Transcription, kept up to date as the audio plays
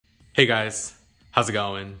Hey guys, how's it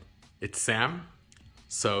going? It's Sam.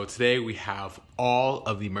 So today we have all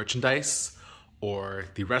of the merchandise, or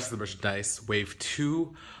the rest of the merchandise, wave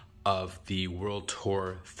 2 of the World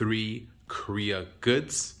Tour 3 Korea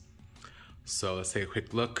goods. So let's take a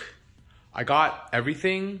quick look. I got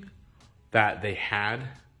everything that they had,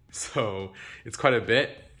 so it's quite a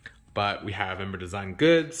bit, but we have member design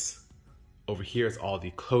goods. Over here is all the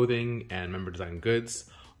clothing and member design goods.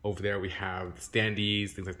 Over there we have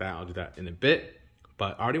standees, things like that. I'll do that in a bit.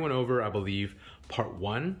 But I already went over, I believe, part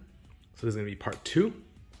 1. So this is gonna be part 2.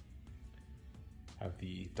 Have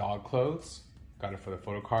the dog clothes. Got it for the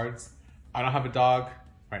photo cards. I don't have a dog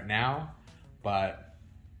right now, but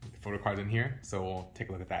the photo cards in here. So we'll take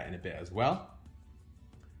a look at that in a bit as well.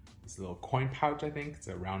 This little coin pouch, I think. It's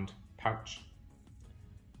a round pouch.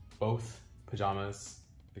 Both pajamas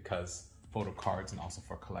because photo cards and also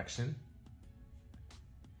for collection.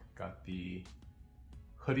 Got the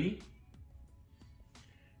hoodie.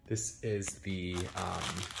 This is the,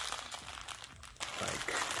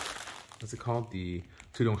 what's it called? The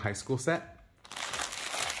Tudong High School set.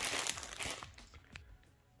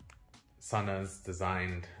 Sana's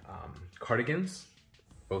designed cardigans,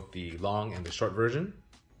 both the long and the short version.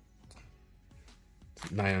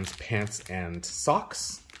 Nayeon's pants and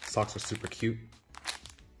socks. Socks are super cute.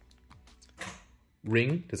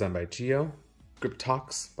 Ring, designed by Gio. Grip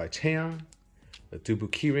Talks by Chaeyoung. The Dubu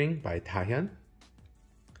keyring by Taehyun.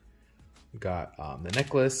 We got the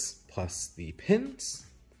necklace plus the pins.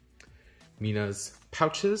 Mina's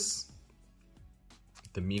pouches.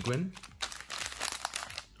 The Miguin.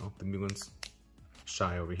 Oh, the Miguin's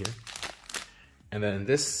shy over here. And then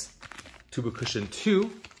this Tubu cushion 2,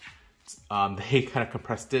 they kind of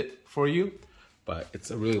compressed it for you, but it's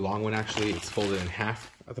a really long one actually. It's folded in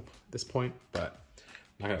half at this point, but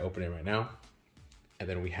I'm not gonna open it right now. And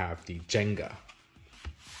then we have the Jenga.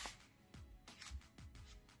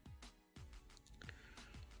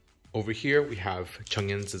 Over here we have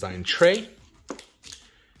Chunghyun's design tray.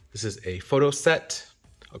 This is a photo set,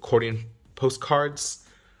 accordion postcards.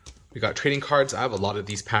 We got trading cards. I have a lot of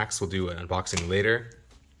these packs. We'll do an unboxing later.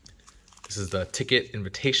 This is the ticket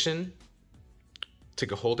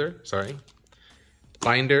holder, sorry.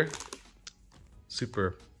 Binder,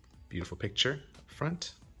 super beautiful picture up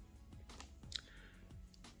front.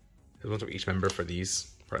 There's one for each member for these,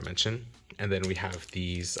 I mentioned. And then we have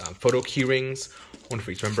these photo key rings, one for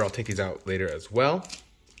each member. I'll take these out later as well.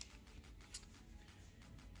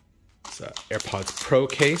 It's an AirPods Pro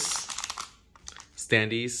case,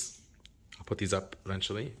 standees. I'll put these up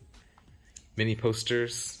eventually. Mini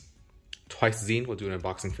posters, Twice zine. We'll do an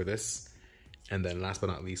unboxing for this. And then last but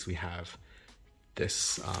not least, we have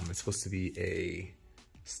this. It's supposed to be a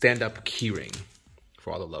stand-up keyring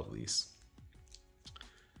for all the lovelies.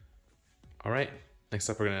 All right, next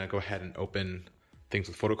up, we're gonna go ahead and open things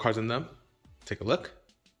with photo cards in them. Take a look.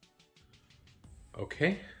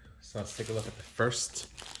 Okay, so let's take a look at the first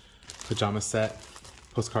pajama set.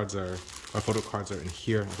 Postcards or photo cards are in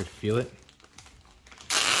here. I could feel it.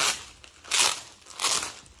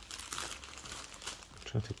 I'm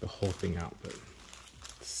trying to take the whole thing out, but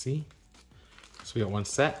let's see. So we got one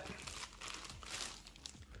set.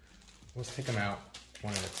 Let's take them out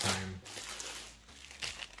one at a time.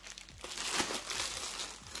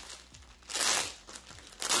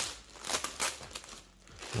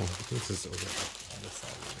 Oh, I think this is over on this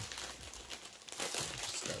side.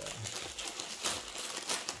 Just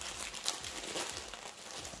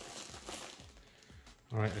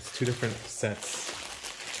all right, it's 2 different sets.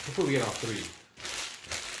 Hopefully we get all 3.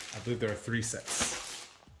 I believe there are 3 sets.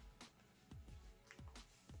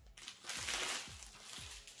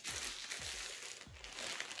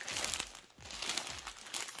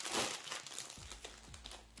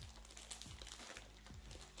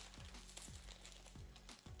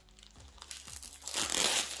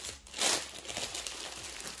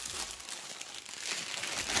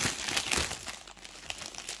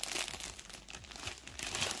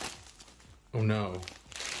 Oh no,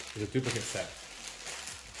 there's a duplicate set.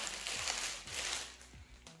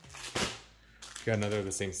 Got another of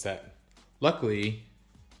the same set. Luckily,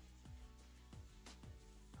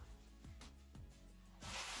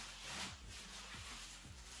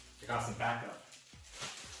 I got some backup.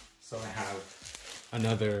 So I have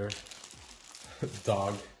another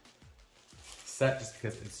dog set just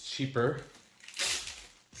because it's cheaper.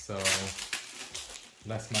 So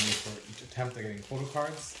less money for each attempt at getting photo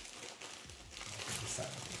cards.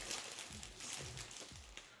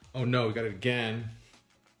 Oh no, we got it again.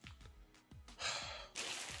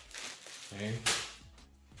 Okay.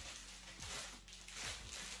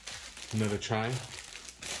 Another try.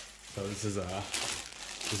 So this is a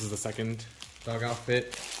This is the second dog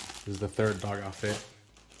outfit. This is the third dog outfit.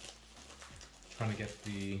 Trying to get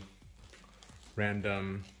the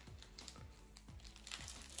random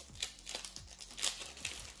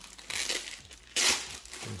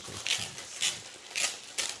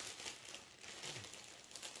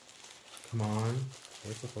come on.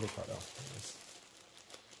 Where's the photo card? Oh, there it is.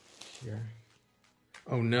 Here.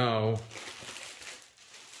 Oh no.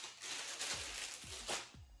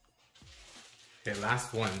 Okay,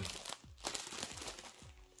 last one.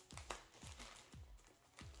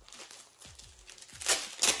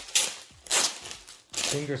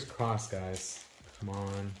 Fingers crossed, guys. Come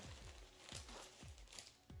on.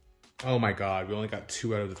 Oh my god, we only got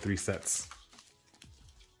 2 out of the 3 sets.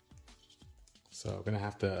 So I'm gonna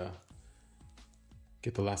have to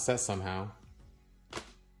get the last set somehow.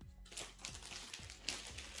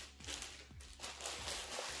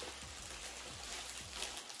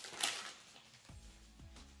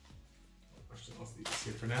 I'll leave this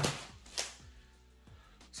here for now.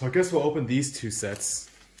 So I guess we'll open these 2 sets,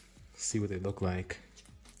 see what they look like.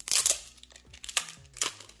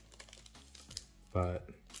 But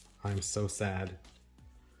I'm so sad.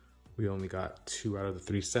 We only got 2 out of the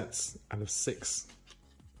 3 sets out of 6.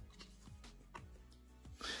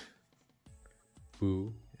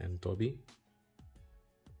 Boo and Dobby.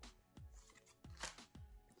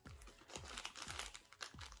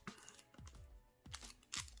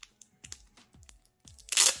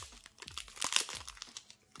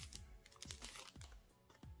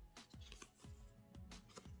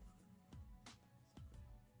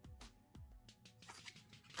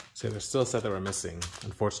 So there's still a set that we're missing,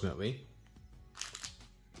 unfortunately.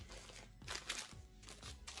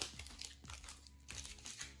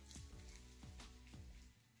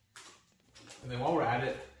 And then while we're at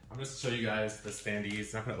it, I'm just to show you guys the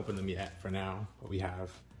standees. I'm not gonna open them yet for now, but we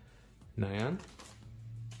have Nyan,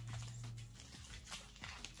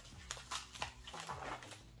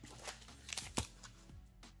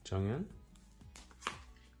 Jonghyun.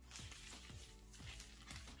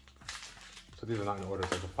 So these are not in order, so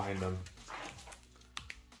I have to find them.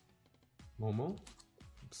 Momo.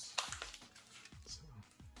 Oops. So.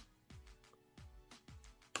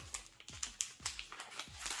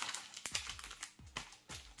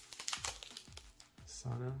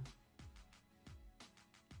 Sana.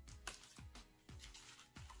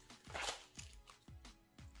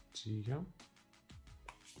 Jihyun.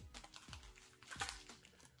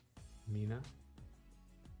 Mina.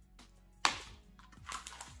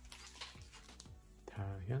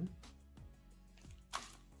 Taehyun,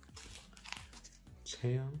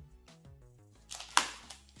 Chaeyoung,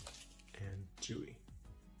 and Jui.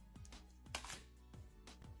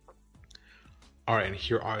 All right, and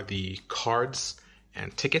here are the cards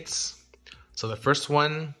and tickets. So the first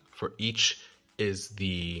one for each is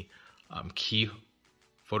the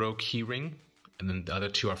photo key ring, and then the other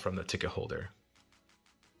 2 are from the ticket holder.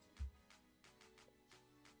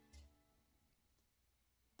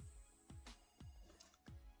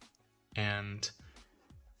 And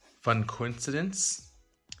fun coincidence,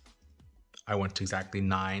 I went to exactly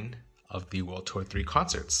 9 of the World Tour 3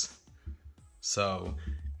 concerts. So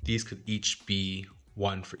these could each be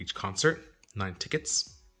 1 for each concert, 9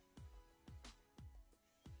 tickets.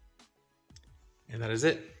 And that is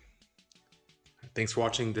it. Thanks for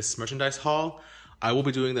watching this merchandise haul. I will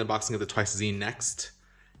be doing the unboxing of the Twice zine next.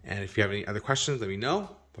 And if you have any other questions, let me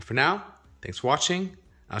know. But for now, thanks for watching.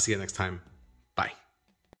 I'll see you next time.